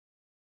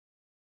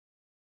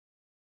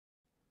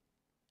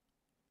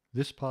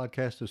This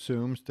podcast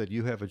assumes that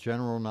you have a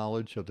general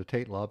knowledge of the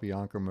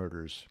Tate-LaBianca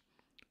murders.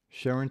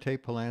 Sharon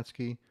Tate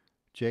Polanski,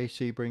 Jay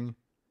Sebring,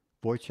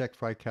 Wojciech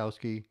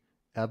Frykowski,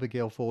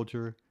 Abigail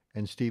Folger,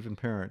 and Stephen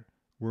Parent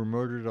were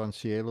murdered on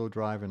Cielo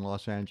Drive in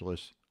Los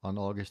Angeles on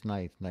August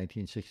 9,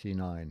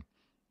 1969.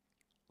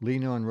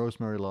 Lena and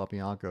Rosemary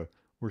LaBianca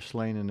were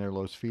slain in their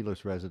Los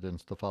Feliz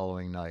residence the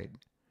following night.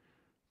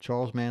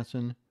 Charles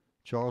Manson,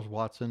 Charles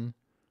Watson,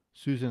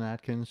 Susan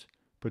Atkins,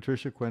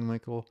 Patricia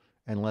Krenwinkel,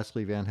 and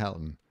Leslie Van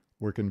Houten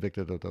were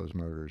convicted of those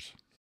murders.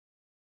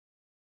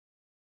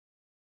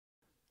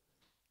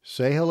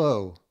 Say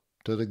hello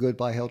to the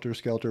Goodbye Helter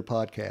Skelter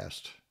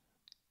podcast.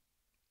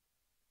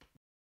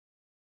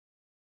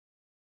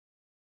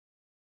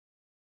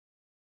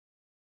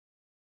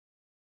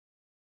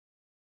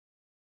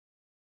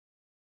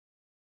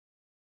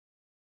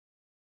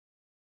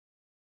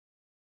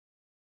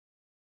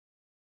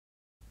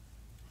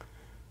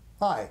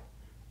 Hi,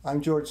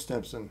 I'm George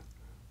Stimson.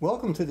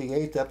 Welcome to the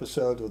 8th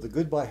episode of the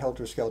Goodbye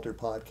Helter Skelter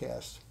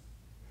podcast.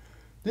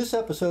 This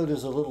episode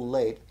is a little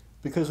late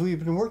because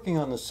we've been working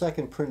on the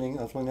second printing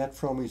of Lynette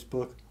Fromey's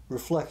book,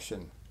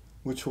 Reflection,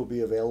 which will be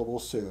available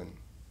soon.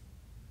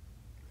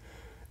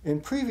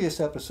 In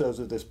previous episodes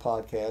of this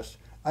podcast,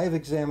 I have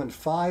examined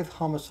 5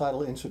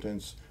 homicidal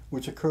incidents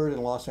which occurred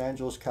in Los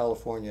Angeles,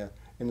 California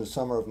in the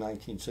summer of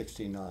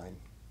 1969.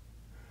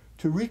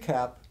 To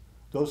recap,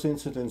 those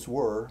incidents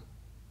were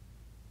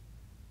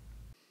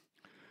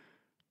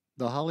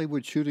the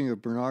Hollywood shooting of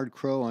Bernard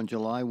Crowe on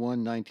July 1,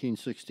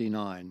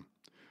 1969.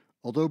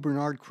 Although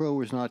Bernard Crowe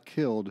was not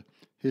killed,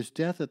 his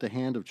death at the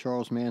hand of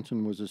Charles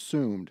Manson was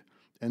assumed,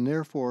 and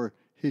therefore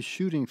his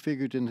shooting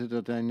figured into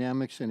the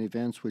dynamics and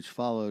events which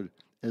followed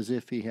as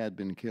if he had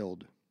been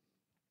killed.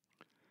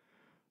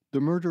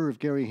 The murder of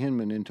Gary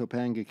Hinman in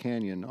Topanga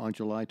Canyon on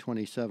July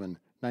 27,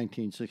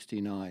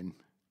 1969.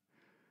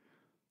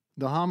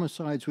 The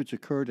homicides which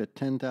occurred at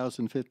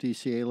 10,050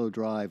 Cielo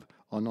Drive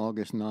on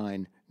August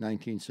 9,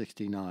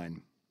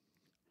 1969.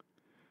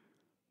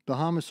 The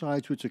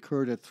homicides which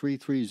occurred at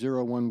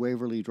 3301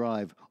 Waverly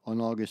Drive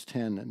on August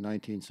 10,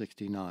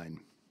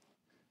 1969.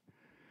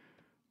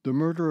 The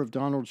murder of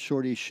Donald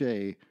Shorty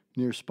Shea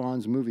near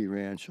Spahn's Movie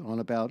Ranch on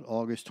about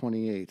August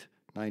 28,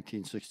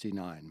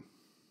 1969.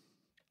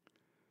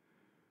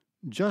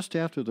 Just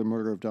after the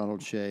murder of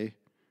Donald Shea,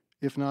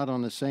 if not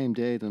on the same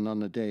day then on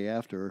the day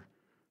after,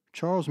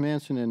 Charles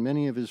Manson and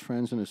many of his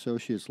friends and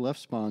associates left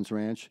Spahn's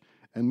Ranch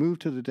and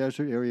moved to the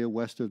desert area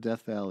west of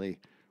Death Valley,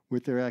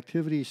 with their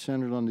activities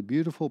centered on the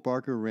beautiful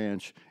Barker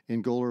Ranch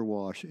in Goler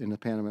Wash in the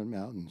Panamint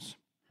Mountains.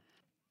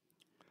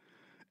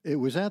 It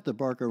was at the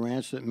Barker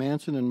Ranch that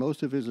Manson and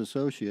most of his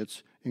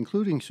associates,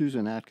 including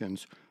Susan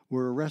Atkins,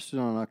 were arrested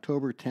on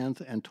October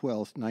 10th and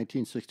 12th,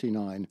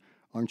 1969,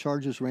 on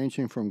charges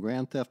ranging from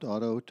grand theft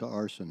auto to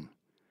arson.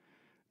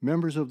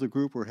 Members of the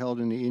group were held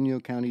in the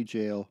Inyo County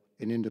Jail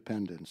in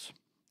Independence.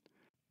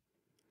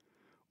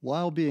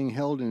 While being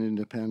held in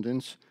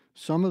Independence,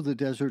 some of the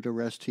desert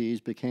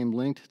arrestees became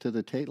linked to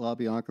the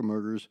Tate-LaBianca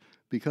murders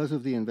because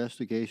of the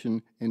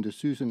investigation into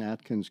Susan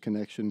Atkins'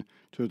 connection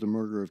to the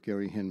murder of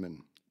Gary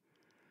Hinman.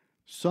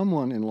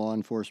 Someone in law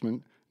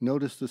enforcement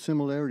noticed the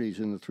similarities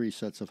in the 3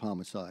 sets of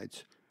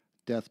homicides: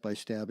 death by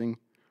stabbing,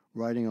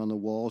 writing on the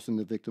walls in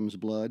the victim's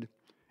blood,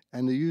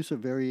 and the use of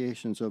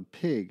variations of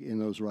pig in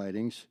those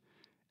writings,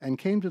 and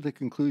came to the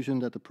conclusion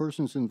that the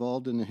persons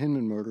involved in the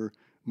Hinman murder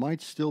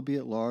might still be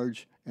at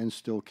large and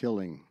still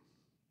killing.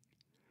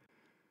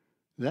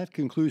 That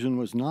conclusion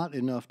was not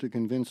enough to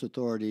convince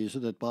authorities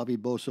that Bobby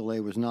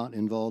Beausoleil was not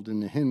involved in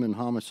the Hinman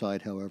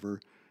homicide,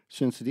 however,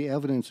 since the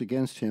evidence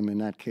against him in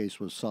that case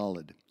was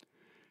solid.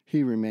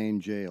 He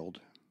remained jailed.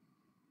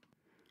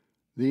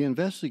 The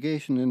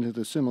investigation into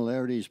the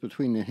similarities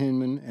between the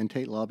Hinman and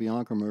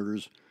Tate-LaBianca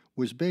murders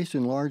was based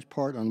in large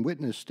part on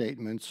witness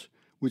statements,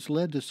 which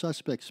led to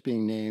suspects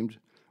being named,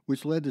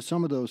 which led to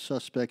some of those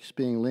suspects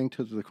being linked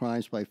to the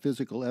crimes by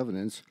physical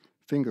evidence,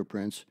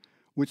 fingerprints,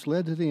 which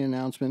led to the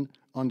announcement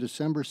on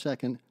December 2,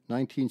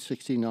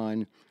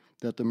 1969,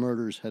 that the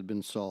murders had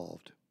been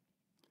solved.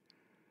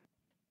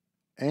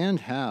 And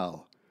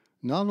how?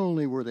 Not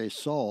only were they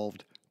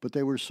solved, but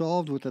they were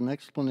solved with an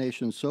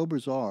explanation so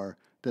bizarre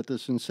that the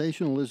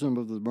sensationalism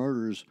of the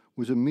murders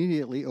was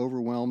immediately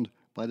overwhelmed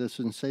by the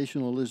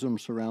sensationalism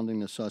surrounding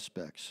the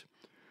suspects.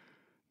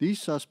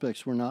 These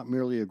suspects were not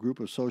merely a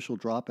group of social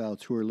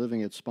dropouts who were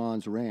living at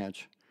Spahn's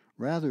Ranch.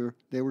 Rather,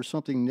 they were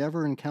something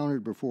never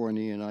encountered before in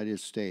the United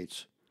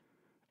States: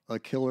 a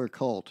killer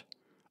cult,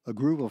 a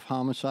group of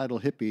homicidal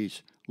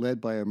hippies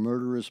led by a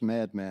murderous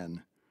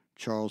madman,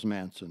 Charles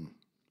Manson.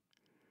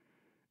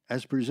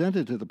 As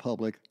presented to the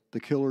public, the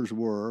killers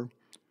were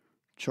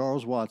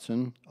Charles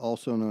Watson,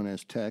 also known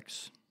as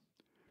Tex,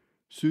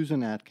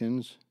 Susan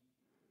Atkins,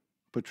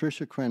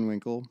 Patricia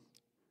Krenwinkel,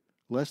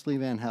 Leslie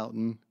Van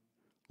Houten,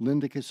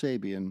 Linda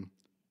Kasabian,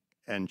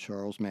 and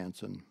Charles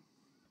Manson.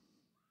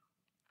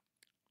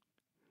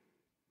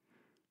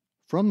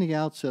 From the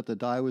outset, the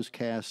die was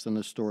cast and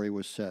the story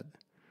was set.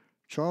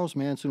 Charles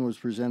Manson was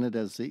presented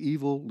as the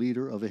evil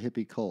leader of a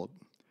hippie cult.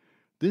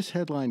 This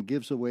headline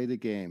gives away the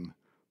game.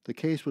 the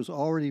case was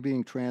already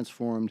being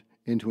transformed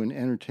into an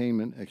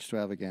entertainment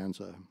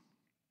extravaganza.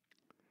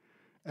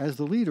 As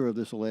the leader of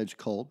this alleged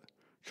cult,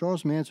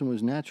 Charles Manson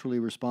was naturally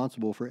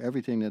responsible for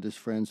everything that his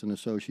friends and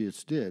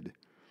associates did,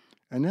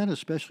 and that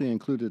especially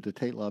included the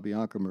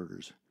Tate-LaBianca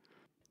murders.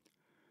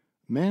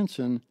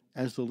 Manson,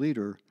 as the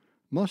leader,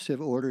 must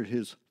have ordered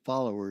his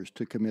followers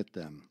to commit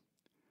them.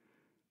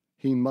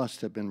 He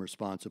must have been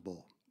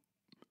responsible.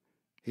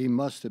 He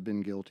must have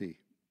been guilty.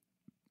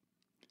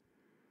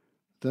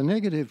 The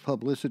negative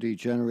publicity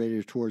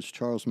generated towards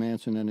Charles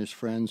Manson and his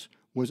friends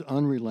was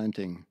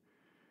unrelenting,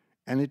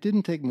 and it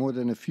didn't take more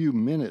than a few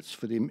minutes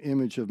for the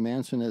image of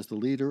Manson as the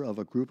leader of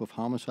a group of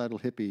homicidal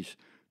hippies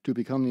to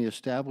become the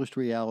established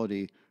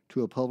reality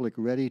to a public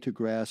ready to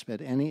grasp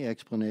at any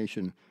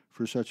explanation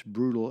for such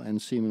brutal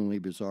and seemingly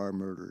bizarre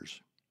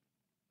murders.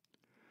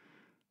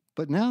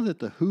 But now that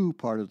the who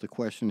part of the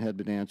question had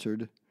been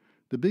answered,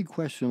 the big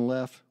question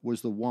left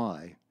was the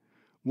why.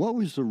 What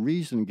was the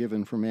reason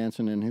given for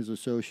Manson and his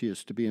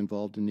associates to be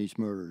involved in these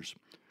murders?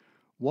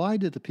 Why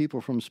did the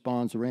people from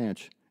Spahn's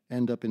Ranch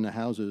end up in the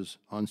houses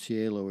on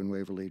Cielo and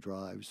Waverly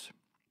Drives?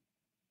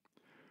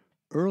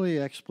 Early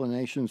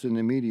explanations in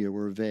the media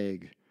were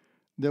vague.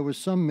 There was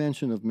some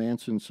mention of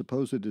Manson's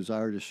supposed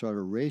desire to start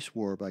a race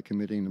war by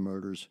committing the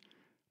murders,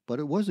 but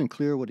it wasn't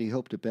clear what he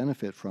hoped to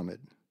benefit from it.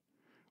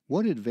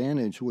 What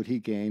advantage would he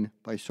gain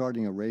by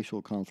starting a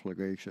racial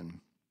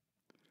conflagration?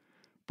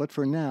 But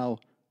for now,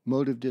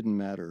 motive didn't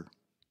matter.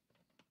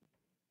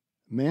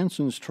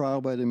 Manson's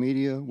trial by the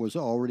media was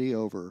already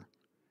over.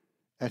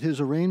 At his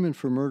arraignment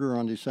for murder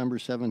on December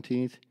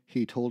 17th,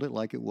 he told it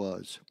like it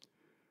was.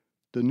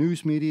 The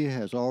news media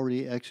has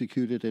already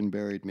executed and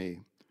buried me.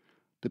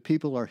 The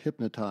people are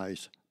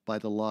hypnotized by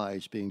the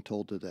lies being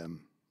told to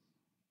them.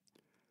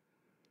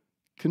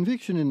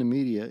 Conviction in the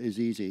media is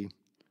easy.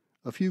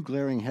 A few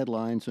glaring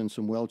headlines and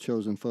some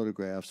well-chosen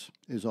photographs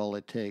is all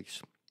it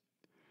takes.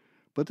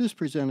 But this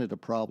presented a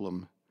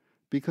problem,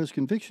 because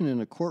conviction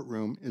in a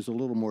courtroom is a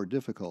little more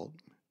difficult.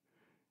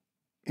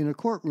 In a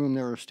courtroom,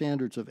 there are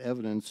standards of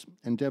evidence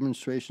and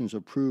demonstrations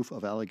of proof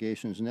of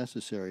allegations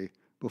necessary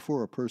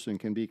before a person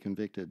can be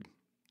convicted.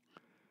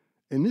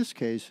 In this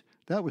case,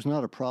 that was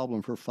not a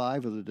problem for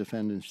 5 of the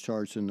defendants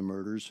charged in the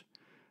murders.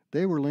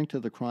 They were linked to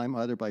the crime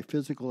either by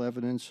physical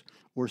evidence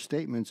or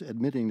statements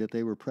admitting that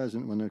they were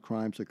present when the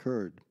crimes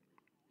occurred.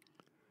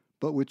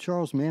 But with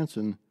Charles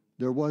Manson,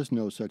 there was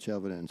no such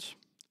evidence.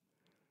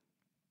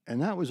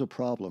 And that was a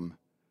problem,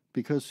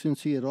 because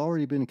since he had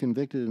already been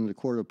convicted in the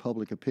court of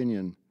public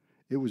opinion,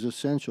 it was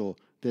essential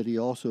that he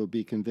also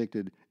be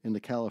convicted in the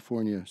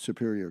California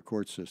Superior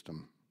Court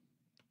system.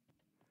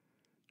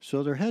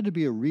 So there had to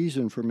be a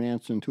reason for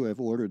Manson to have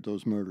ordered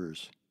those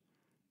murders.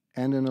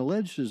 And an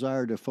alleged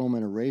desire to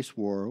foment a race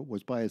war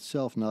was by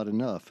itself not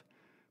enough,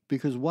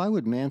 because why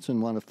would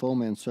Manson want to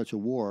foment such a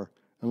war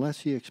unless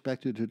he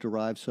expected to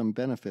derive some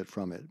benefit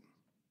from it?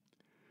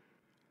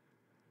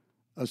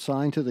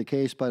 Assigned to the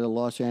case by the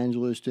Los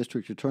Angeles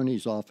District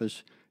Attorney's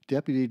Office,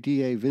 Deputy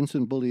DA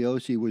Vincent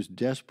Bugliosi was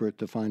desperate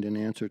to find an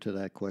answer to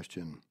that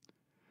question.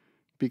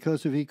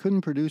 Because if he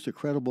couldn't produce a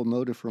credible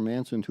motive for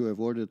Manson to have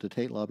ordered the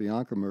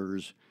Tate-LaBianca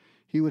murders,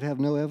 he would have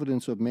no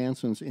evidence of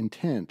Manson's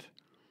intent,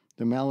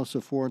 the malice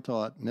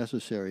aforethought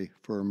necessary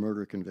for a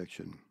murder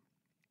conviction.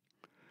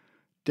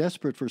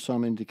 Desperate for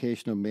some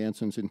indication of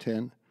Manson's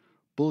intent,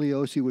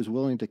 Bugliosi was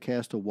willing to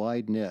cast a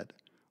wide net,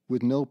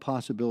 with no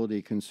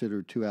possibility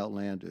considered too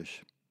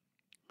outlandish.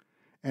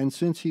 And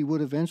since he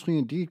would eventually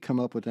indeed come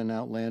up with an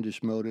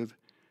outlandish motive,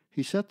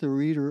 he set the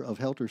reader of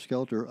Helter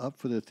Skelter up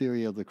for the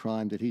theory of the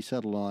crime that he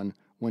settled on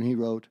when he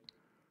wrote,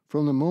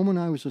 "From the moment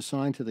I was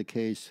assigned to the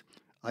case,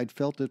 I'd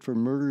felt that for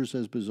murders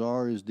as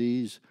bizarre as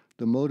these,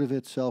 the motive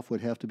itself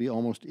would have to be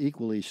almost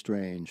equally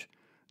strange,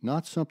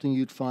 not something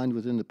you'd find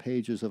within the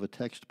pages of a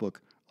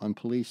textbook on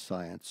police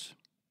science."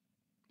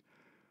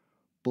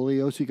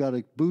 Bugliosi got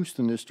a boost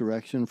in this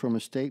direction from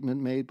a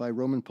statement made by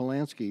Roman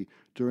Polanski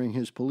during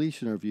his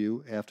police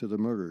interview after the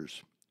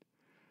murders.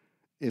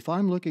 "If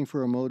I'm looking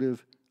for a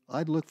motive,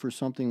 I'd look for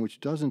something which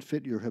doesn't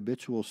fit your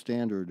habitual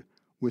standard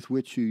with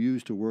which you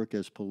use to work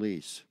as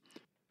police.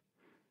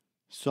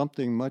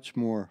 Something much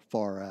more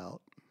far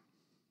out."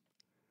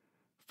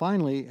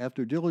 Finally,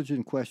 after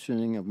diligent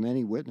questioning of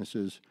many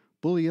witnesses,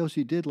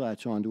 Bugliosi did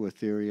latch onto a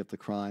theory of the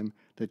crime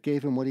that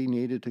gave him what he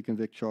needed to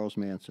convict Charles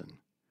Manson.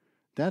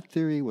 That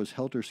theory was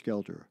Helter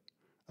Skelter,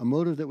 a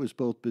motive that was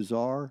both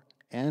bizarre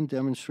and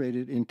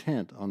demonstrated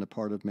intent on the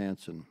part of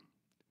Manson.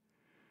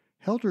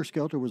 Helter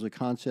Skelter was a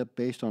concept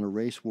based on a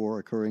race war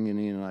occurring in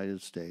the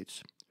United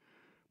States.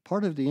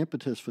 Part of the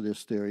impetus for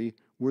this theory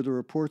were the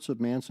reports of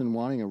Manson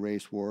wanting a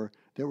race war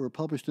that were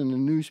published in the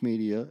news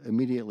media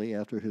immediately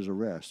after his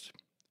arrest.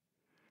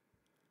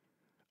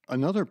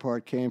 Another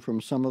part came from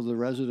some of the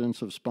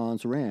residents of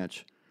Spahn's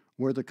Ranch,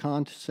 where the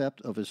concept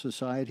of a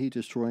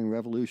society-destroying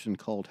revolution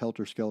called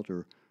Helter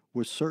Skelter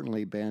was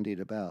certainly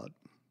bandied about.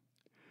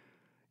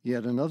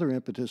 Yet another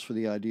impetus for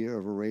the idea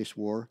of a race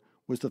war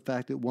was the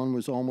fact that one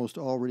was almost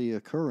already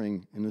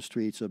occurring in the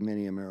streets of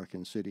many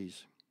American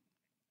cities.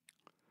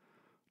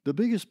 The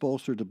biggest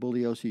bolster to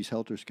Bugliosi's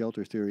Helter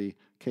Skelter theory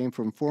came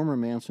from former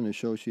Manson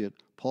associate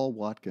Paul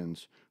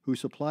Watkins, who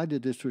supplied the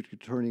district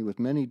attorney with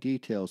many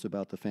details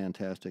about the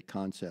fantastic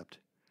concept.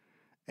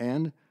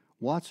 And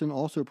Watson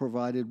also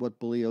provided what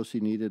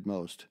Bugliosi needed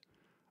most,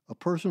 a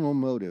personal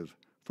motive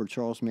for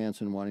Charles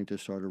Manson wanting to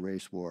start a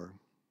race war.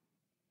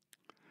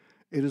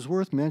 It is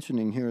worth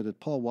mentioning here that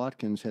Paul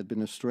Watkins had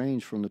been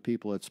estranged from the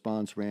people at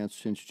Spahn's Ranch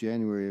since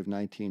January of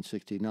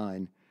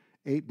 1969,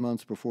 8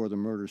 months before the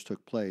murders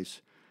took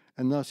place,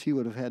 and thus he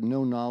would have had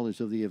no knowledge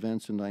of the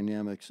events and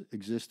dynamics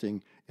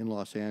existing in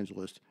Los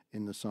Angeles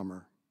in the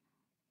summer.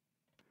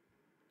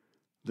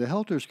 The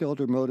Helter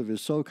Skelter motive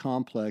is so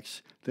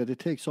complex that it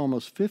takes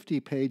almost 50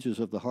 pages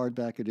of the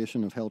hardback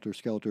edition of Helter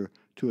Skelter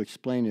to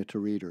explain it to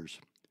readers.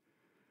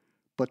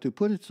 But to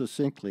put it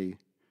succinctly,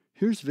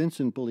 here's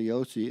Vincent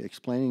Bugliosi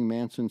explaining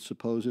Manson's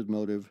supposed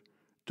motive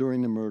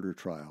during the murder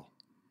trial.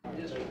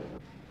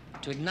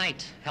 To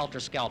ignite Helter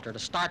Skelter, to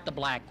start the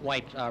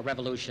black-white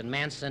revolution,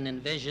 Manson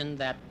envisioned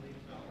that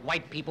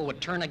white people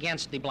would turn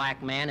against the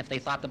black man if they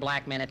thought the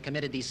black man had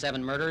committed these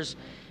 7 murders,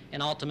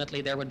 and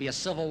ultimately there would be a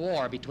civil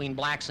war between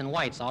blacks and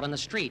whites out on the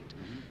street.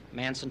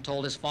 Manson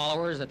told his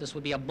followers that this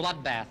would be a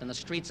bloodbath in the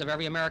streets of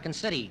every American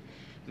city.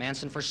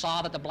 Manson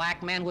foresaw that the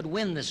black man would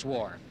win this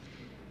war.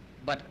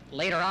 But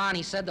later on,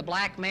 he said the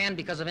black man,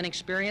 because of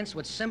inexperience,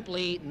 would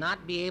simply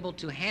not be able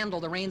to handle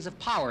the reins of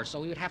power,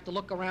 so we would have to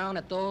look around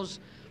at those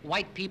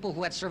white people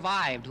who had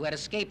survived, who had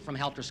escaped from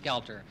Helter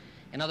Skelter.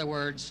 In other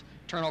words,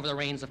 turn over the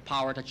reins of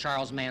power to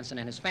Charles Manson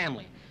and his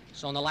family.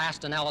 So in the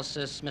last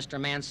analysis, Mr.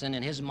 Manson,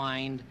 in his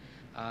mind,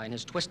 in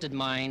his twisted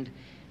mind,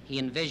 he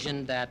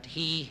envisioned that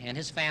he and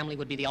his family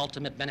would be the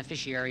ultimate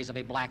beneficiaries of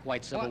a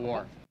black-white civil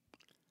war.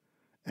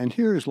 And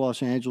here is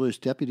Los Angeles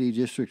Deputy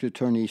District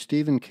Attorney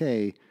Stephen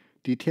Kay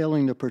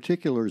detailing the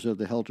particulars of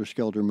the Helter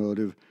Skelter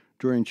motive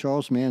during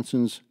Charles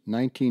Manson's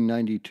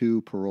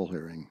 1992 parole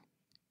hearing.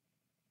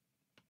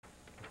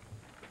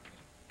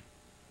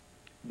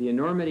 The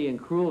enormity and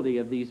cruelty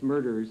of these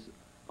murders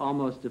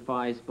almost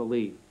defies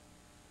belief.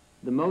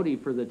 The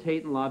motive for the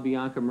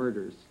Tate-LaBianca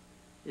murders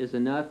is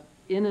enough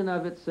in and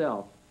of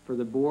itself for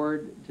the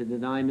board to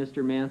deny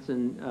Mr.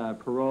 Manson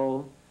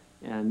parole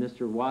and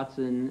Mr.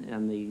 Watson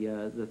and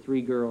the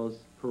 3 girls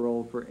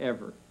parole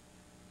forever.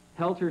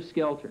 Helter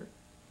Skelter.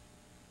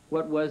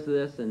 What was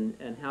this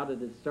and how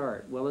did it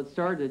start? Well, it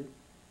started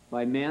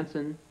by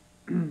Manson,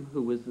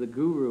 who was the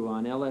guru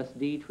on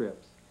LSD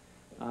trips,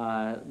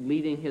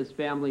 leading his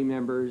family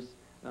members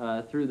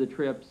through the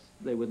trips.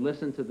 They would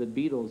listen to the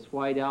Beatles'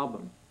 White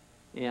Album.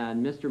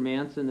 And Mr.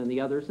 Manson and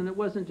the others, and it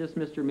wasn't just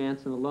Mr.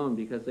 Manson alone,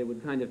 because they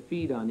would kind of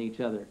feed on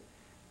each other.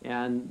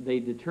 And they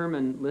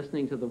determined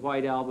listening to the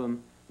White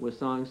Album with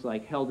songs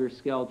like Helter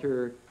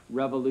Skelter,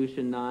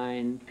 Revolution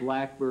 9,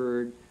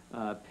 Blackbird,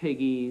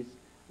 Piggies,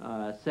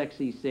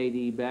 Sexy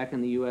Sadie, Back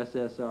in the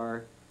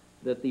USSR,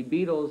 that the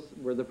Beatles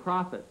were the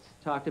prophets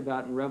talked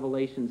about in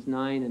Revelations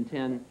 9 and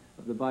 10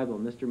 of the Bible.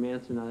 Mr.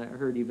 Manson, I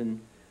heard, even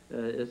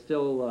is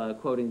still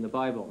quoting the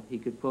Bible. He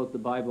could quote the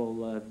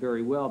Bible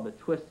very well, but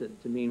twist it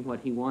to mean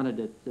what he wanted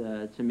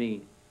it to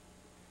mean.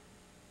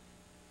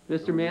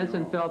 Mr.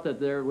 Manson felt that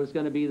there was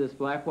going to be this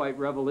black-white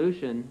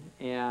revolution,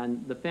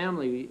 and the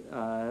family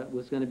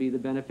was going to be the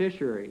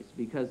beneficiaries,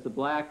 because the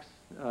blacks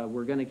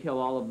were going to kill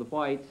all of the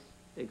whites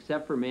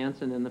except for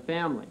Manson and the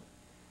family.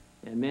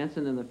 And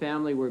Manson and the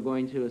family were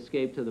going to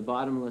escape to the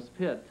bottomless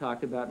pit,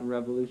 talked about in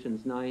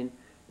Revelations 9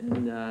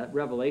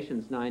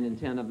 and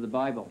 10 of the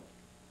Bible.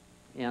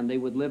 And they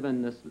would live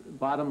in this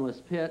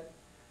bottomless pit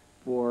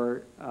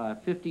for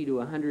 50 to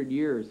 100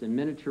 years in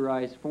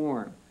miniaturized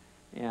form.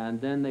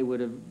 And then they would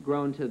have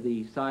grown to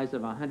the size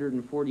of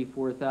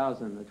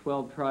 144,000, the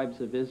 12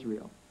 tribes of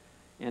Israel.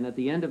 And at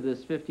the end of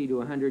this 50 to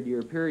 100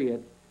 year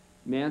period,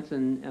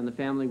 Manson and the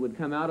family would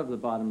come out of the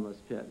bottomless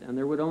pit, and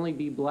there would only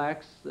be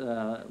blacks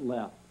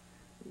left.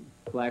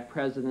 Black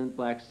president,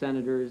 black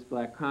senators,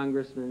 black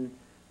congressmen.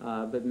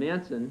 But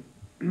Manson,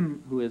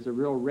 who is a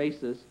real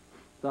racist,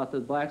 thought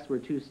that blacks were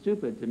too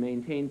stupid to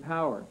maintain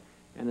power.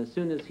 And as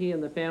soon as he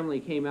and the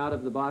family came out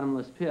of the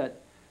bottomless pit,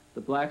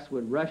 the blacks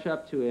would rush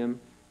up to him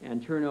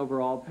and turn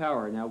over all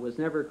power. Now, it was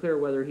never clear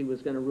whether he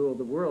was going to rule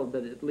the world,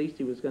 but at least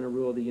he was going to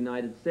rule the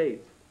United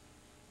States.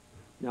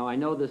 Now, I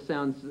know this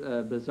sounds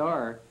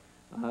bizarre,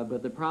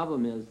 but the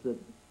problem is that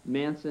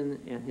Manson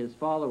and his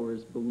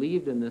followers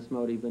believed in this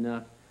motive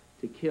enough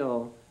to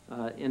kill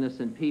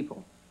innocent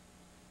people.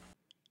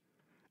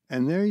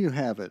 And there you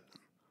have it.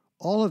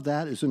 All of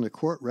that is in the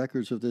court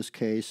records of this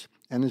case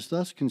and is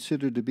thus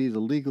considered to be the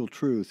legal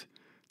truth,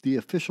 the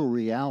official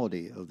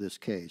reality of this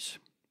case.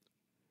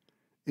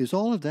 Is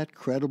all of that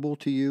credible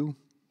to you?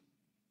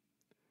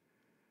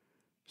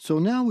 So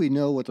now we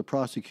know what the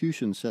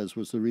prosecution says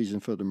was the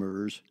reason for the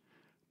murders,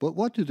 but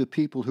what do the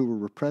people who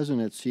were present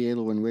at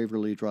Cielo and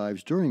Waverly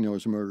Drives during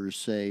those murders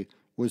say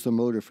was the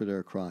motive for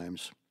their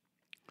crimes?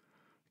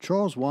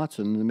 Charles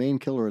Watson, the main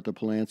killer at the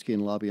Polanski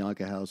and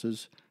LaBianca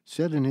houses,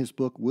 said in his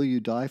book, Will You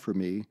Die for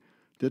Me,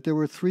 that there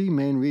were 3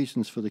 main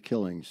reasons for the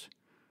killings: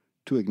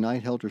 to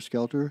ignite Helter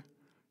Skelter,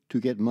 to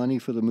get money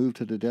for the move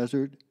to the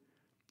desert,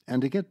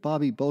 and to get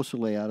Bobby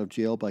Beausoleil out of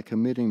jail by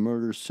committing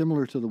murders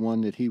similar to the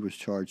one that he was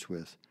charged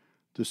with,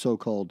 the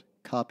so-called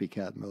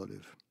copycat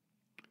motive.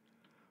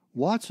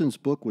 Watson's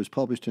book was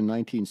published in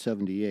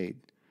 1978,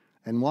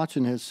 and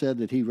Watson has said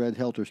that he read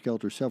Helter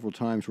Skelter several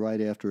times right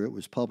after it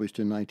was published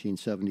in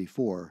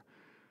 1974,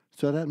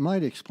 so that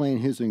might explain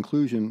his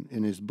inclusion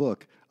in his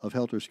book of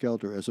Helter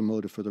Skelter as a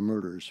motive for the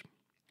murders.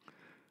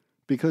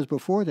 Because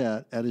before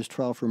that, at his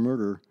trial for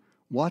murder,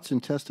 Watson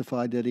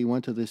testified that he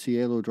went to the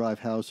Cielo Drive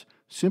house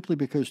simply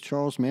because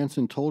Charles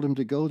Manson told him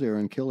to go there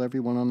and kill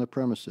everyone on the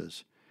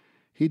premises.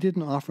 He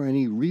didn't offer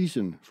any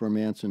reason for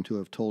Manson to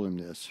have told him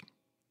this.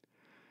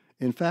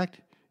 In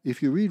fact,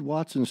 if you read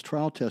Watson's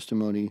trial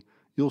testimony,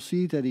 you'll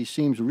see that he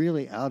seems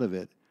really out of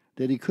it,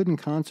 that he couldn't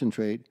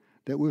concentrate,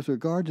 that with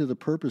regard to the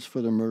purpose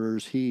for the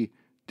murders, he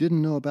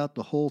didn't know about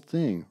the whole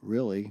thing,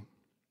 really.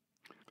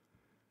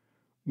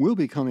 We'll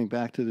be coming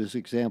back to this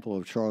example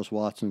of Charles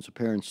Watson's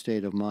apparent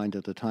state of mind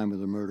at the time of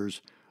the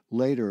murders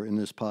later in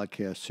this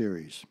podcast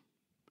series.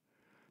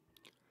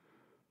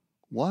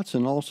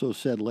 Watson also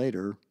said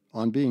later,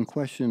 on being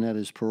questioned at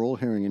his parole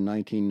hearing in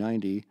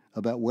 1990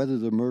 about whether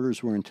the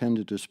murders were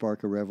intended to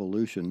spark a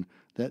revolution,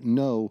 that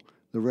no,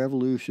 the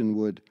revolution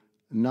would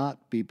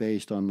not be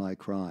based on my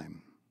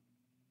crime.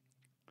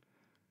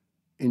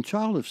 In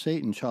Child of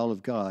Satan, Child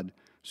of God,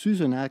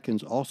 Susan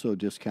Atkins also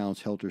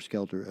discounts Helter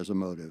Skelter as a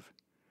motive.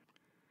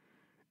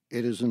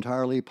 It is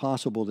entirely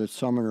possible that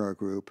some in our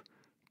group,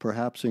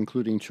 perhaps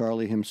including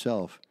Charlie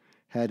himself,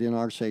 had in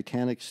our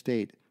satanic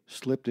state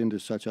slipped into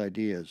such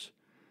ideas,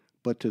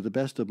 but to the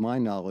best of my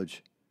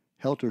knowledge,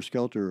 Helter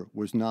Skelter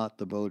was not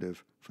the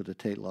motive for the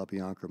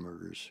Tate-LaBianca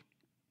murders.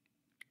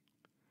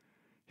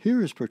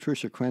 Here is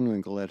Patricia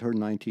Krenwinkel at her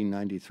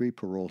 1993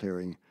 parole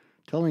hearing,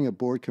 telling a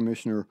board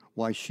commissioner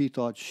why she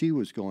thought she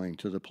was going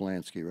to the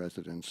Polanski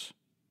residence.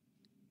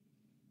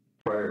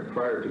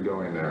 Prior to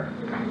going there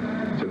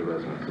to the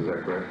residence, is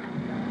that correct?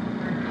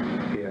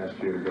 He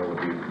asked you to go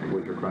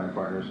with your crime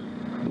partners?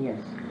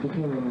 Yes, he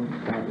came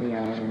in, got me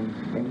out,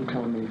 and then he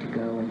told me to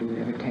go and do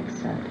whatever Tex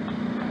said.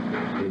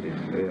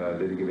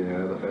 Did he give you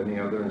any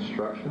other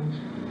instructions?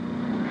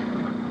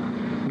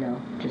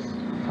 No, just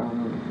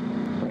follow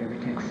whatever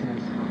Tex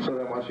says. So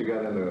then once you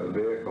got in the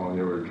vehicle and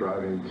you were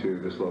driving to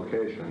this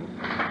location,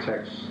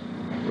 Tex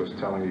was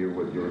telling you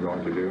what you were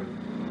going to do?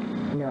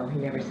 No, he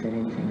never said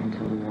anything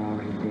until we were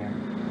already there.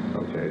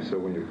 Okay, so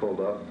when you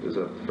pulled up, is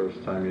that the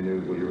first time you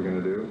knew what you were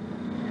going to do?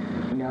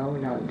 No,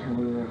 not until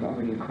we were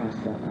already across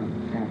the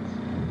fence.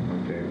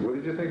 Okay, what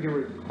did you think you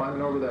were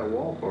climbing over that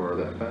wall for, or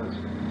that fence?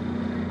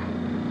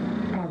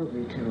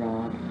 Probably to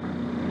rob.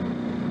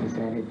 Because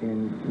that had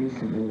been,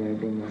 recently there had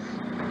been this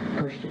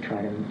push to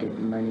try to get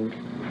money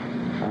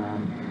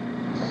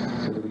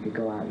so that we could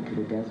go out into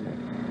the desert.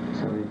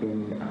 So there had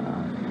been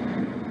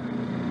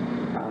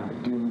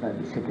dune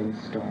buggies had been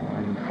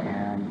stolen,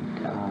 and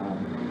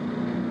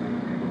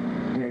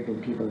there had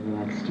been people who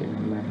liked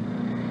stealing money.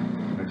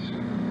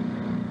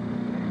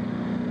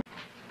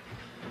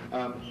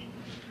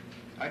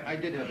 I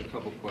did have a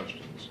couple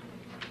questions.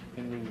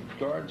 In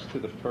regards to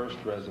the first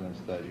residence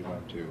that you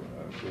went to,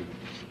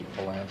 the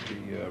Polanski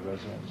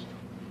residence,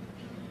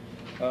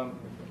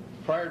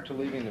 prior to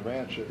leaving the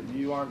ranch,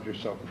 you armed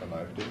yourself with a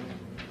knife, didn't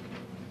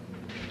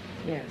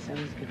you? Yes, I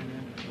was given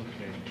that.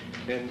 Okay.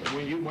 And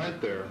when you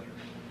went there,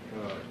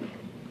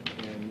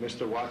 and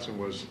Mr. Watson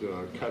was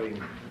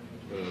cutting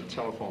the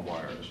telephone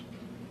wires,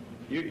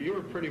 you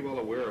were pretty well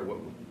aware of what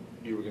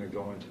you were going to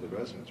go into the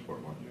residence for,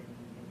 weren't you?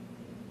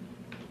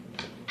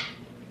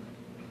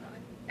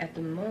 At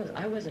the most,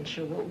 I wasn't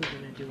sure what we were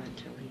going to do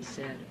until he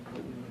said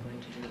what we were going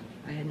to do.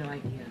 I had no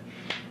idea.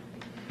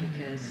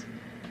 Because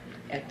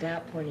at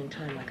that point in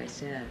time, like I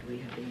said, we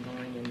had been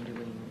going and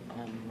doing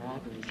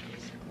robberies,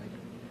 basically.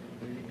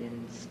 We had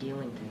been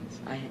stealing things.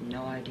 I had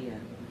no idea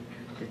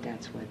that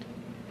that's what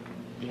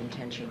the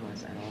intention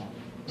was at all.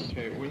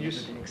 Okay, It when had you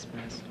never been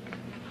expressed.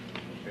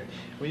 Okay.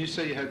 When you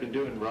say you had been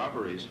doing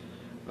robberies,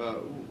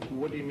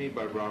 what do you mean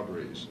by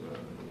robberies?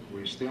 Were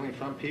you stealing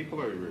from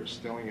people, or you were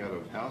stealing out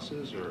of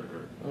houses,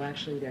 or? Well,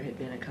 actually, there had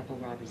been a couple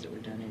robberies that were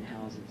done in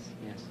houses,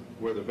 yes.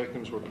 Where the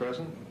victims were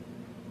present?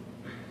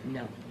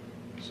 No.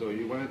 So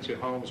you went into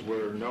homes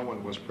where no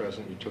one was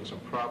present, you took some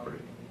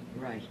property?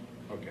 Right.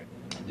 Okay.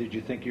 Did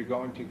you think you're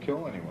going to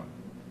kill anyone?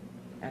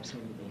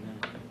 Absolutely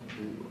not.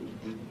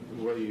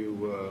 Were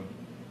you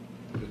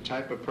the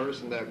type of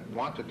person that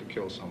wanted to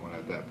kill someone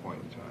at that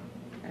point in time?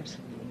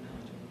 Absolutely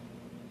not.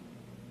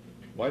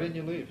 Why didn't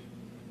you leave?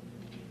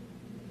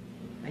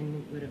 I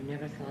would have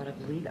never thought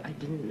of leaving. I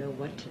didn't know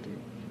what to do.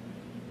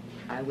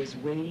 I was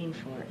waiting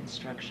for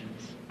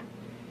instructions.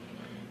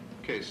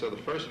 Okay, so the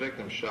first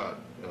victim shot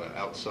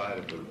outside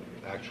of the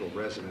actual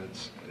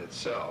residence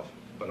itself,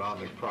 but on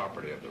the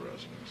property of the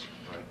residence,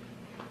 right?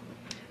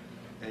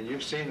 And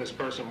you've seen this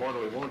person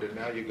mortally wounded,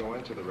 now you go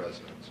into the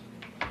residence.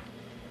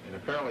 And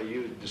apparently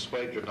you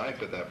displayed your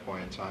knife at that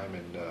point in time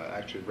and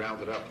actually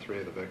rounded up 3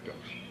 of the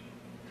victims.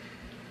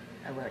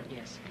 I went,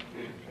 yes.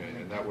 Okay,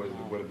 and that would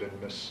have been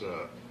Miss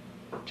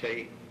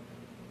Tate,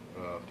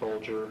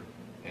 Folger,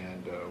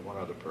 and one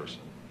other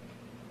person.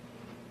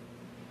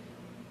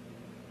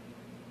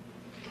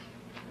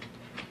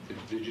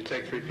 Did you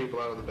take 3 people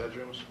out of the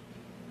bedrooms?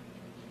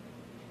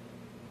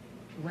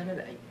 One of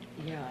the,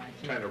 yeah, I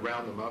think. Trying to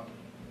round them up?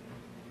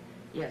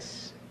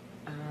 Yes.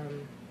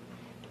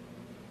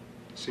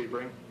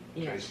 Sebring?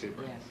 Yes, Jay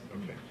Sebring? yes.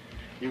 Okay.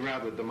 You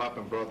rounded them up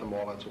and brought them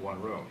all into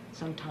one room.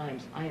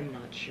 Sometimes I am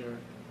not sure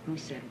who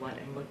said what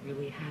and what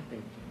really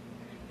happened,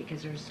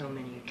 because there are so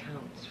many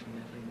accounts from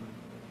everyone.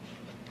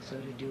 So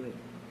to do it,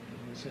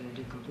 so to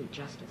do complete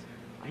justice,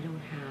 I don't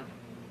have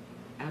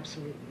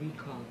absolute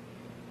recall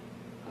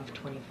of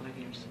 25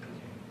 years ago.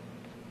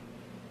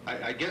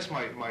 I guess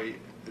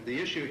the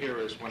issue here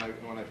is when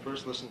I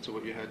first listened to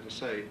what you had to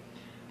say,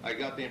 I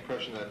got the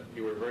impression that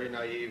you were very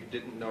naive,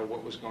 didn't know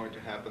what was going to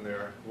happen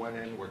there, went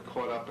in, were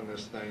caught up in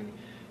this thing.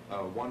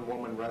 One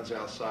woman runs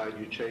outside,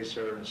 you chase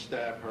her and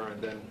stab her,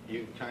 and then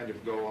you kind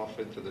of go off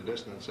into the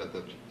distance at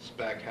the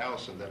back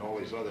house, and then all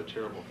these other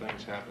terrible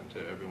things happen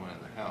to everyone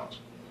in the house.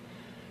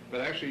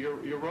 But actually,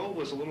 your role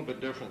was a little bit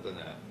different than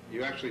that.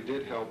 You actually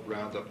did help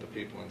round up the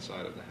people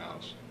inside of the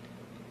house.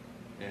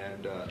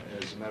 And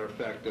as a matter of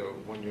fact,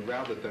 when you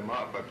rounded them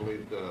up, I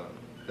believe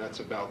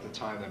that's about the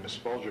time that Miss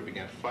Folger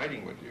began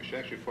fighting with you. She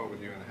actually fought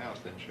with you in the house,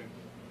 didn't she?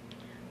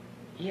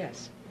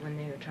 Yes, when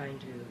they were trying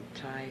to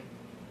tie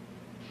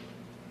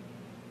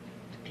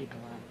the people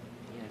up,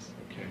 yes.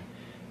 Okay.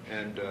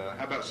 And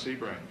how about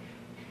Sebring?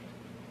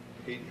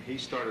 He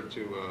started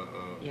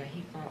to... yeah,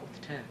 he fought with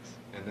Tex.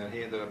 And then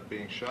he ended up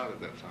being shot at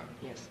that time.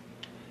 Yes.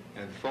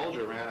 And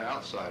Folger ran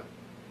outside,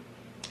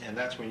 and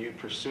that's when you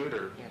pursued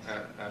her Yes.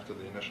 After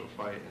the initial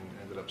fight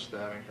and ended up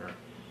stabbing her.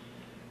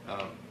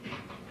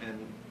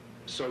 And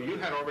so you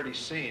had already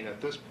seen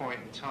at this point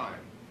in time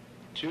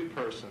 2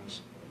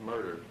 persons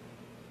murdered,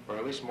 or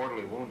at least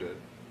mortally wounded,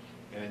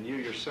 and you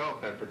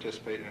yourself had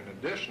participated in an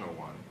additional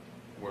one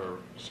where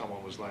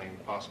someone was laying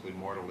possibly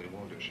mortally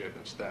wounded. She had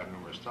been stabbed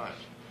numerous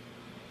times.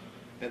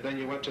 And then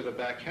you went to the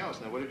back house.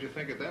 Now, what did you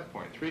think at that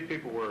point? 3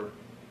 people were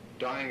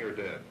dying or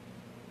dead.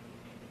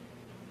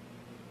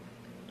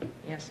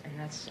 Yes, and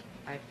that's,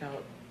 I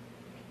felt,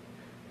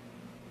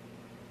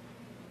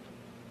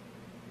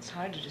 it's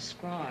hard to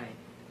describe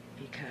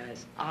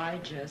because I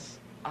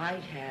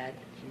had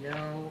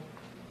no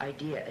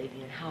idea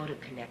even how to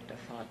connect a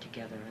thought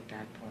together at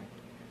that point.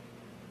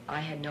 I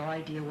had no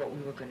idea what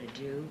we were going to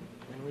do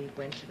when we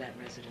went to that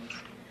residence.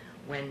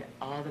 When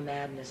all the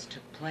madness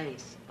took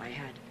place, I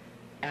had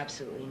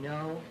absolutely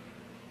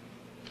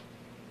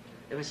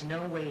there was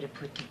no way to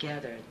put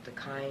together the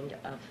kind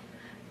of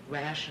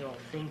rational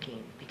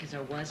thinking because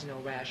there was no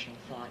rational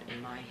thought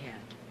in my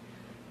head.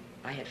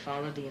 I had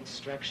followed the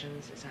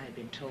instructions as I had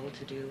been told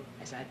to do,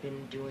 as I'd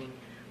been doing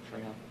for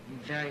a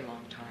very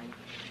long time,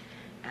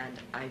 and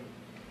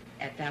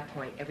at that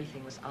point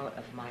everything was out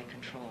of my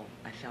control.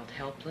 I felt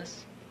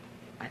helpless.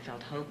 I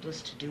felt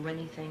hopeless to do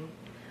anything.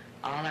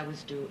 All I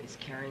was doing is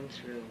carrying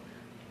through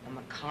a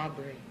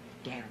macabre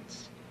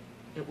dance.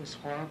 It was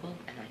horrible,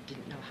 and I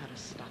didn't know how to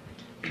stop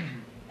it.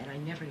 And I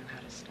never knew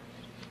how to stop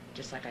it,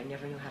 just like I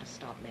never knew how to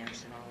stop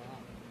Manson all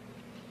along.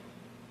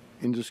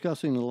 In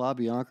discussing the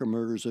LaBianca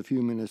murders a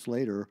few minutes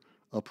later,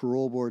 a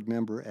parole board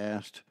member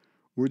asked,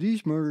 "Were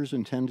these murders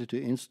intended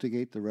to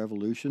instigate the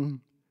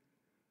revolution?"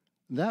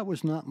 "That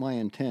was not my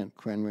intent,"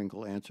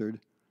 Krenwinkel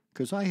answered,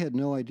 "because I had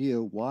no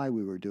idea why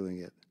we were doing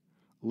it.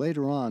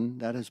 Later on,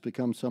 that has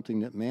become something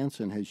that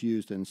Manson has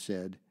used and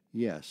said,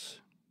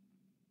 yes."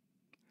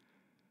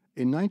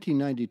 In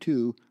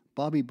 1992,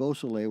 Bobby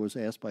Beausoleil was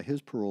asked by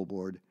his parole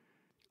board,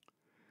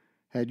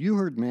 "Had you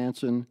heard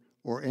Manson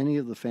or any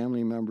of the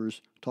family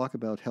members talk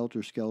about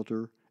Helter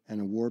Skelter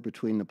and a war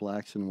between the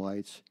blacks and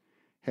whites?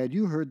 Had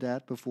you heard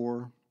that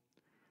before?"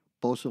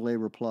 Beausoleil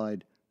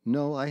replied,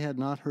 "No, I had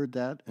not heard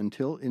that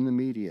until in the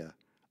media.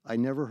 I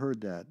never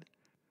heard that.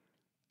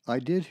 I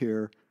did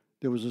hear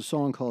there was a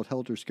song called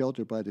Helter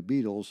Skelter by the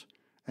Beatles,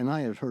 and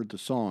I had heard the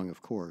song,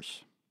 of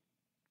course."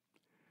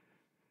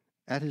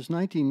 At his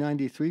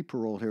 1993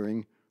 parole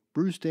hearing,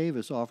 Bruce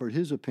Davis offered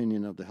his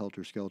opinion of the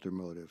Helter Skelter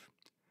motive.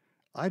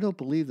 "I don't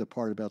believe the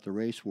part about the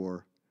race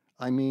war.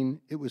 I mean,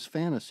 it was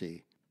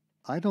fantasy.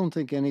 I don't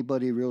think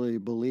anybody really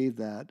believed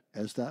that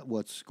as that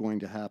what's going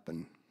to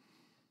happen."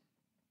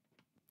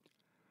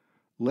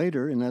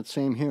 Later, in that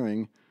same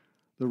hearing,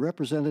 the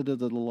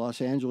representative of the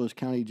Los Angeles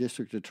County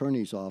District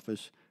Attorney's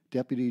Office,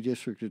 Deputy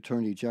District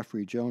Attorney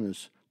Jeffrey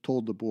Jonas,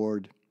 told the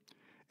board,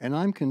 "And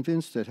I'm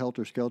convinced that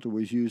Helter Skelter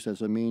was used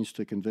as a means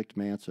to convict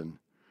Manson.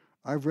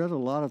 I've read a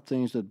lot of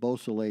things that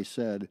Beausoleil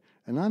said,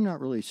 and I'm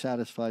not really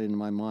satisfied in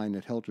my mind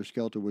that Helter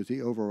Skelter was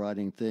the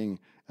overriding thing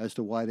as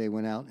to why they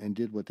went out and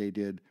did what they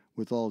did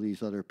with all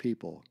these other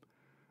people.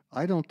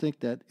 I don't think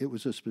that it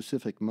was a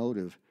specific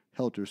motive,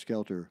 Helter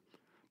Skelter,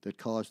 that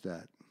caused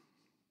that."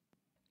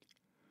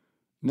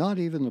 Not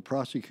even the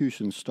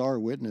prosecution's star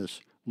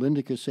witness,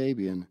 Linda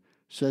Kasabian,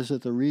 says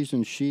that the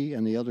reason she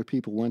and the other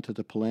people went to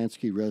the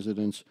Polanski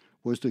residence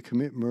was to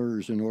commit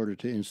murders in order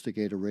to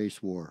instigate a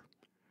race war.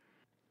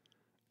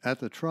 At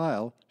the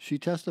trial, she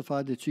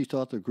testified that she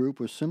thought the group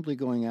was simply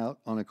going out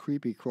on a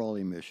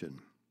creepy-crawly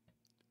mission.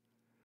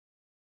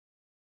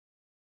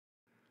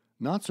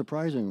 Not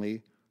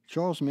surprisingly,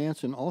 Charles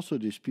Manson also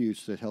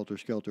disputes that Helter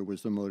Skelter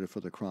was the motive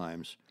for the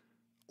crimes,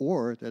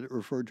 or that it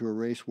referred to a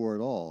race war at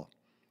all.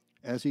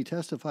 As he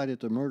testified at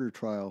the murder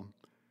trial,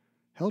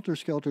 Helter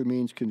Skelter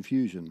means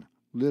confusion,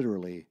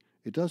 literally.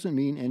 It doesn't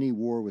mean any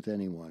war with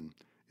anyone.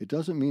 It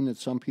doesn't mean that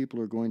some people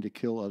are going to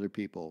kill other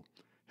people.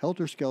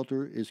 Helter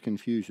Skelter is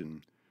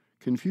confusion.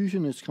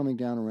 Confusion is coming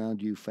down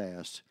around you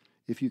fast.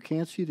 If you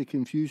can't see the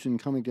confusion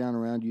coming down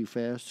around you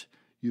fast,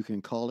 you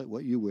can call it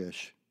what you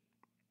wish.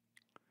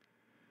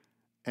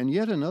 And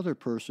yet another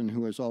person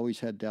who has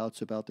always had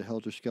doubts about the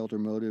Helter Skelter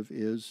motive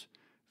is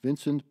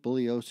Vincent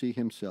Bugliosi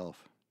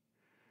himself.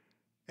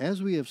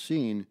 As we have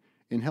seen,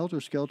 in Helter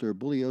Skelter,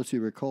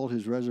 Bugliosi recalled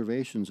his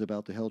reservations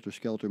about the Helter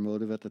Skelter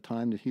motive at the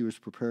time that he was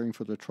preparing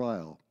for the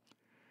trial.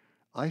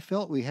 I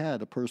felt we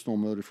had a personal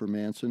motive for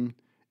Manson.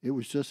 It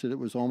was just that it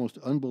was almost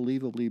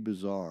unbelievably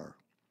bizarre.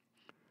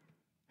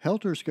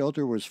 Helter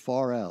Skelter was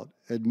far out,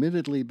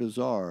 admittedly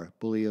bizarre,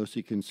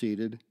 Bugliosi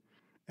conceded,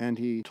 and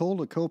he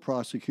told a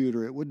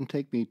co-prosecutor it wouldn't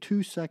take me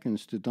 2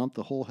 seconds to dump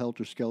the whole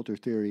Helter Skelter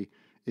theory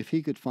if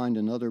he could find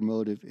another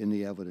motive in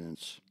the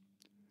evidence.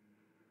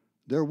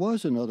 There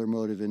was another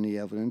motive in the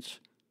evidence.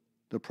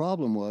 The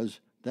problem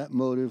was that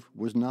motive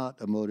was not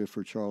a motive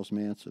for Charles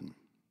Manson.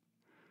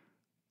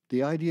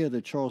 The idea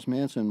that Charles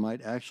Manson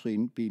might actually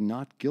be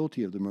not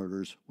guilty of the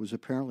murders was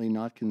apparently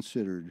not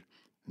considered,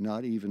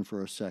 not even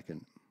for a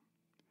second.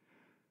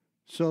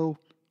 So,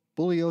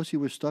 Bugliosi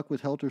was stuck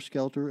with Helter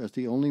Skelter as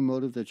the only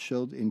motive that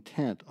showed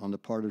intent on the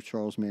part of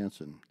Charles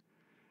Manson.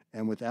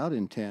 And without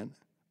intent,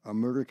 a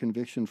murder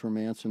conviction for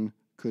Manson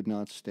could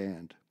not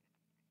stand.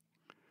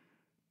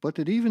 But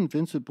did even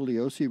Vincent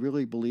Bugliosi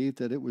really believe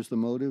that it was the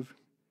motive?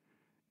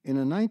 In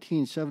a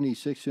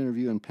 1976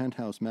 interview in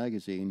Penthouse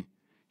magazine,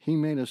 he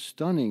made a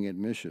stunning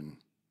admission.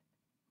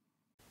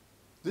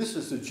 This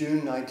is the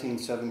June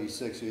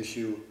 1976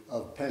 issue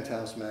of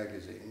Penthouse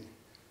magazine.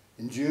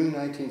 In June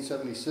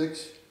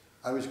 1976,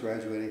 I was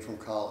graduating from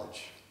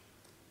college.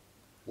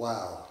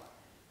 Wow.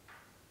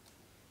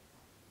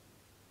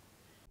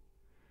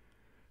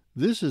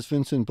 This is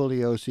Vincent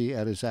Bugliosi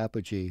at his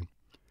apogee.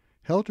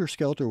 Helter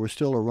Skelter was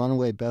still a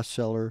runaway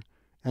bestseller,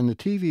 and the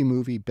TV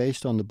movie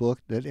based on the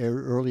book that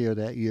aired earlier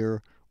that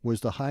year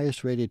was the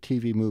highest-rated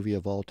TV movie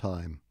of all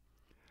time.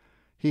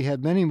 He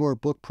had many more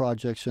book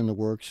projects in the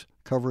works,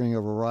 covering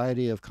a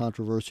variety of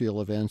controversial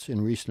events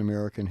in recent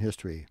American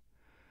history.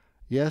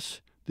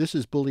 Yes, this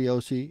is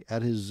Bugliosi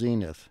at his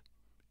zenith,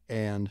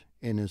 and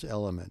in his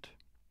element.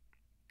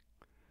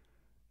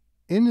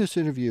 In this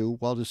interview,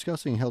 while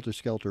discussing Helter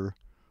Skelter,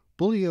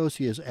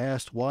 Bugliosi is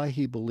asked why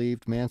he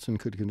believed Manson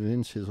could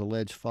convince his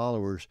alleged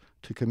followers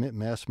to commit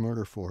mass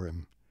murder for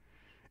him.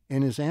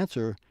 In his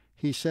answer,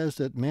 he says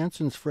that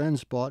Manson's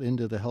friends bought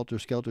into the Helter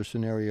Skelter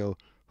scenario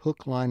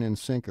hook, line, and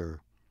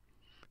sinker.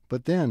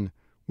 But then,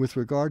 with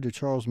regard to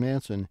Charles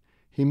Manson,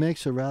 he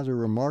makes a rather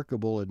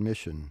remarkable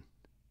admission.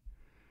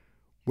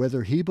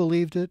 Whether he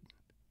believed it,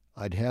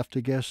 I'd have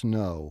to guess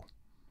no.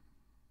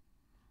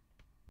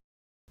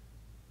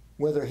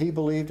 Whether he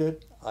believed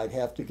it, I'd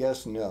have to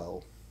guess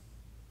no.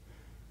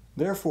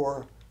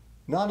 Therefore,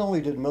 not only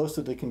did most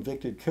of the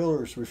convicted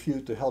killers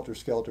refute the Helter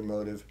Skelter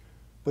motive,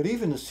 but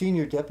even the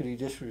senior deputy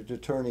district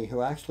attorney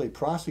who actually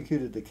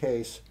prosecuted the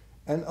case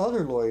and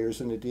other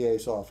lawyers in the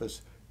DA's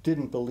office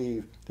didn't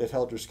believe that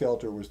Helter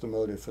Skelter was the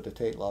motive for the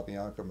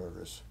Tate-LaBianca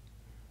murders.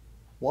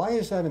 Why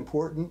is that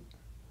important?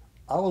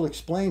 I will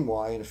explain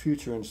why in a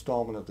future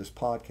installment of this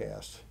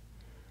podcast.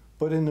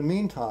 But in the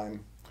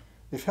meantime,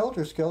 if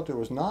Helter Skelter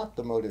was not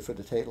the motive for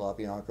the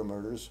Tate-LaBianca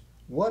murders,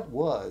 what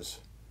was?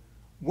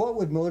 What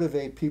would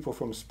motivate people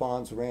from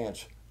Spahn's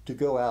Ranch to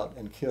go out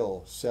and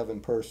kill 7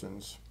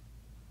 persons?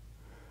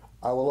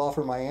 I will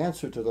offer my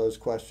answer to those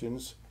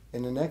questions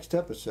in the next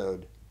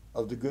episode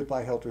of the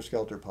Goodbye Helter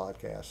Skelter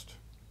podcast.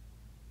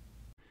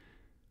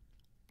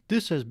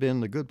 This has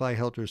been the Goodbye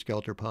Helter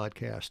Skelter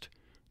podcast,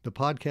 the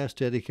podcast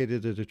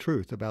dedicated to the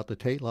truth about the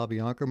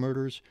Tate-LaBianca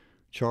murders,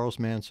 Charles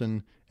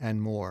Manson,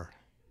 and more.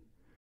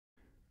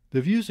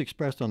 The views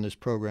expressed on this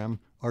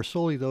program are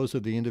solely those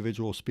of the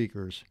individual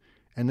speakers,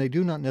 and they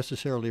do not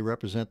necessarily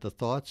represent the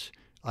thoughts,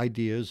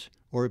 ideas,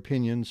 or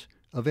opinions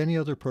of any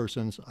other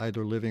persons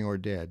either living or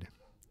dead.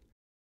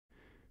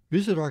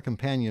 Visit our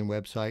companion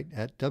website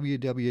at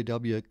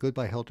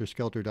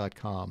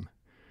www.goodbyehelterskelter.com.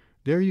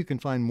 There you can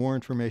find more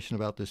information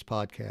about this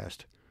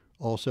podcast.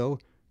 Also,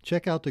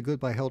 check out the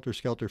Goodbye Helter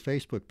Skelter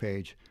Facebook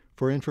page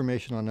for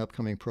information on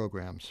upcoming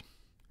programs.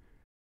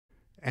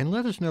 And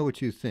let us know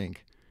what you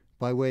think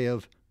by way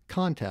of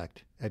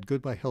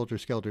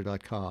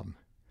contact@goodbyehelterskelter.com.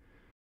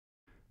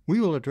 We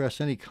will address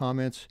any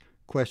comments,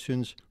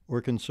 questions,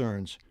 or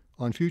concerns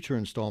on future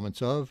installments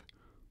of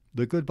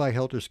the Goodbye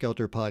Helter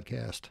Skelter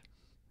podcast.